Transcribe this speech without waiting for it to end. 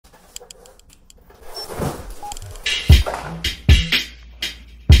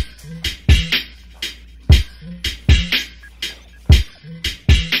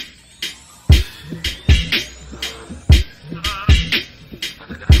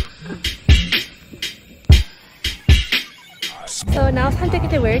So now it's time to get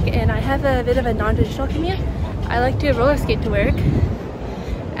to work, and I have a bit of a non-traditional commute. I like to roller skate to work.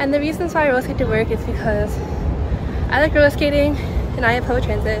 And the reasons why I roller skate to work is because I like roller skating and I have public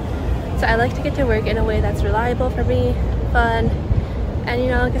transit. So I like to get to work in a way that's reliable for me, fun, and you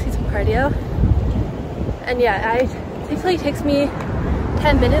know, gets me some cardio. And yeah, it typically takes me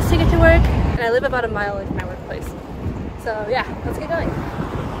 10 minutes to get to work, and I live about a mile away from my workplace. So yeah, let's get going.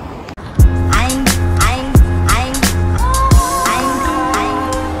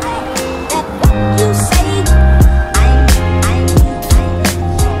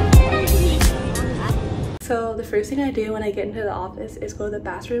 So the first thing I do when I get into the office is go to the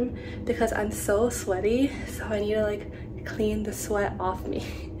bathroom because I'm so sweaty, so I need to like clean the sweat off me.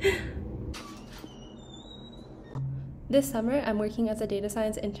 This summer, I'm working as a data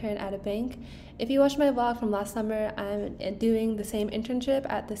science intern at a bank. If you watched my vlog from last summer, I'm doing the same internship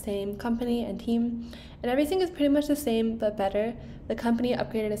at the same company and team, and everything is pretty much the same but better. The company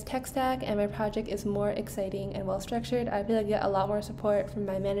upgraded its tech stack, and my project is more exciting and well structured. I feel like I get a lot more support from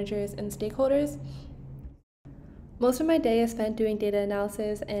my managers and stakeholders. Most of my day is spent doing data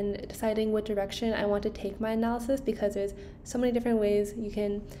analysis and deciding what direction I want to take my analysis, because there's so many different ways you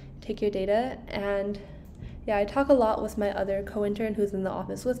can take your data. And yeah, I talk a lot with my other co-intern who's in the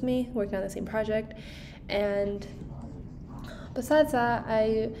office with me, working on the same project. And besides that,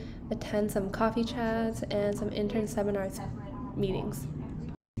 I attend some coffee chats and some intern seminars meetings.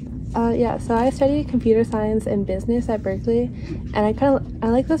 Yeah, so I study computer science and business at Berkeley, and I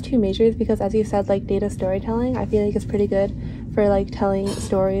like those two majors because, as you said, like data storytelling, I feel like it's pretty good for like telling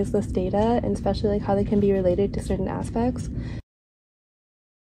stories with data, and especially like how they can be related to certain aspects.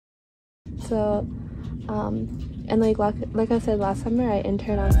 So, and like I said last summer, I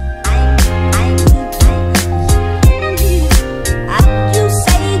interned on.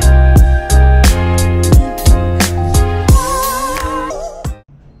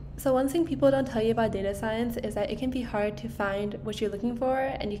 So one thing people don't tell you about data science is that it can be hard to find what you're looking for,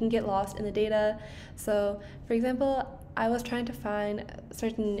 and you can get lost in the data. So for example, I was trying to find a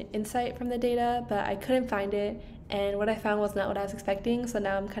certain insight from the data, but I couldn't find it, and what I found was not what I was expecting. So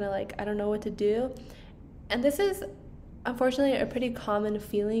now I'm kind of like, I don't know what to do. And this is unfortunately a pretty common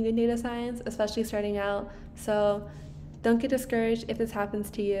feeling in data science, especially starting out. So don't get discouraged if this happens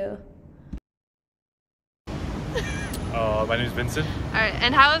to you. My name is Vincent. Alright,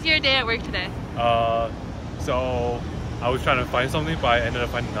 and how was your day at work today? So I was trying to find something, but I ended up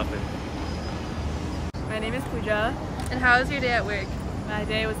finding nothing. My name is Pooja. And how was your day at work? My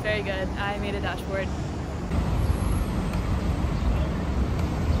day was very good. I made a dashboard.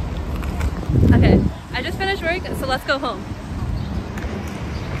 Okay, I just finished work, so let's go home.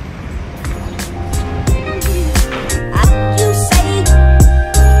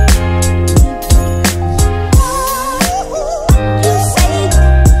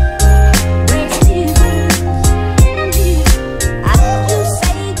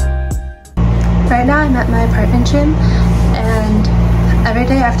 Right now I'm at my apartment gym, and every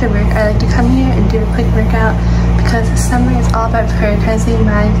day after work I like to come here and do a quick workout because summer is all about prioritizing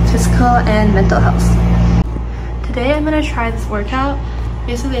my physical and mental health. Today I'm going to try this workout.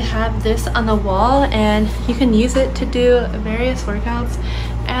 Basically I have this on the wall and you can use it to do various workouts,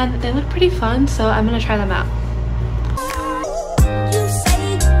 and they look pretty fun, so I'm going to try them out.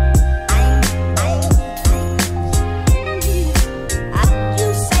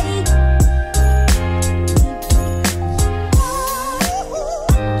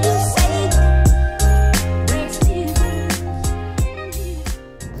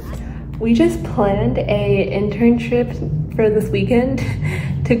 We just planned a internship for this weekend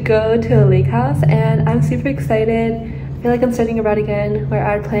to go to a lake house, and I'm super excited. I feel like I'm starting a route again where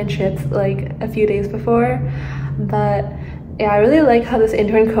I would plan trips like a few days before. But yeah, I really like how this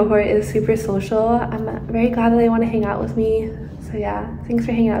intern cohort is super social. I'm very glad that they want to hang out with me. So yeah, thanks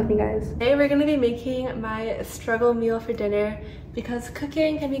for hanging out with me, guys. Today we're gonna be making my struggle meal for dinner because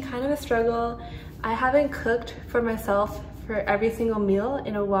cooking can be kind of a struggle. I haven't cooked for myself for every single meal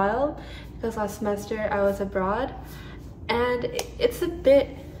in a while because last semester I was abroad, and it's a bit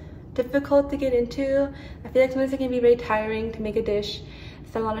difficult to get into. I feel like sometimes it can be very tiring to make a dish,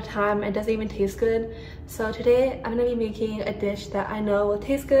 spend a lot of time, and doesn't even taste good. So today I'm gonna be making a dish that I know will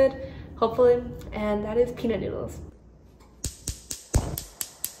taste good, hopefully, and that is peanut noodles.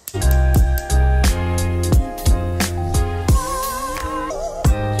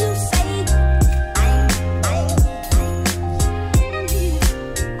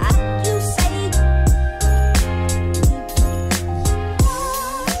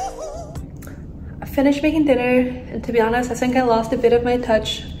 Finished making dinner, and to be honest, I think I lost a bit of my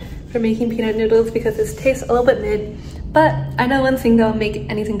touch for making peanut noodles because this tastes a little bit mid, But I know one thing that'll make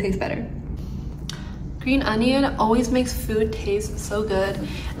anything taste better. Green onion always makes food taste so good.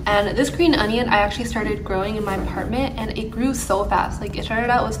 And this green onion I actually started growing in my apartment, and it grew so fast. Like, it started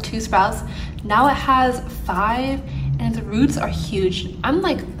out with 2 sprouts, now it has 5, and its roots are huge. I'm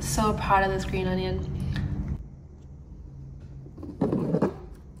like so proud of this green onion.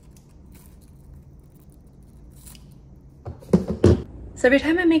 So every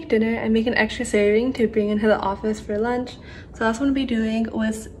time I make dinner, I make an extra serving to bring into the office for lunch. So that's what I'm gonna be doing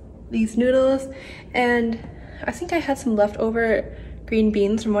with these noodles. And I think I had some leftover green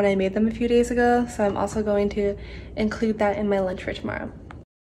beans from when I made them a few days ago. So I'm also going to include that in my lunch for tomorrow.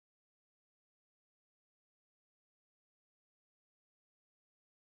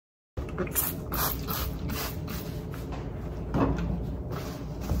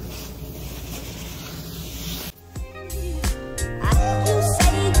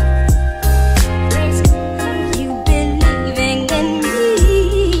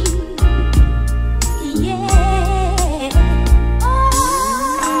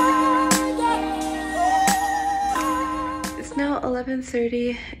 It's now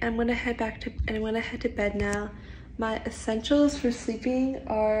 11:30 and I'm gonna head to bed now. My essentials for sleeping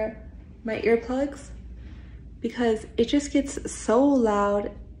are my earplugs, because it just gets so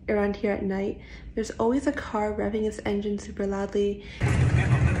loud around here at night. There's always a car revving its engine super loudly,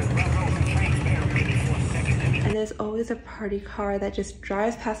 and there's always a party car that just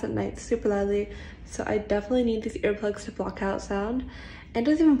drives past at night super loudly. So I definitely need these earplugs to block out sound, and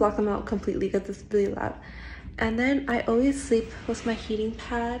doesn't even block them out completely because it's really loud. And then I always sleep with my heating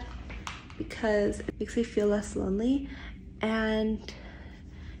pad because it makes me feel less lonely. And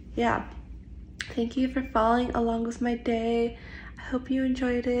yeah, thank you for following along with my day. I hope you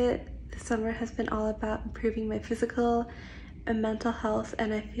enjoyed it. The summer has been all about improving my physical and mental health,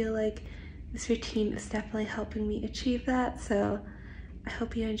 and I feel like this routine is definitely helping me achieve that. So I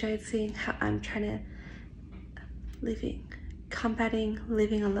hope you enjoyed seeing how I'm trying to combating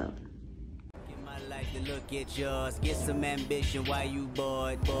living alone. Look at yours, get some ambition while you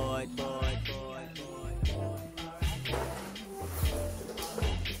bored.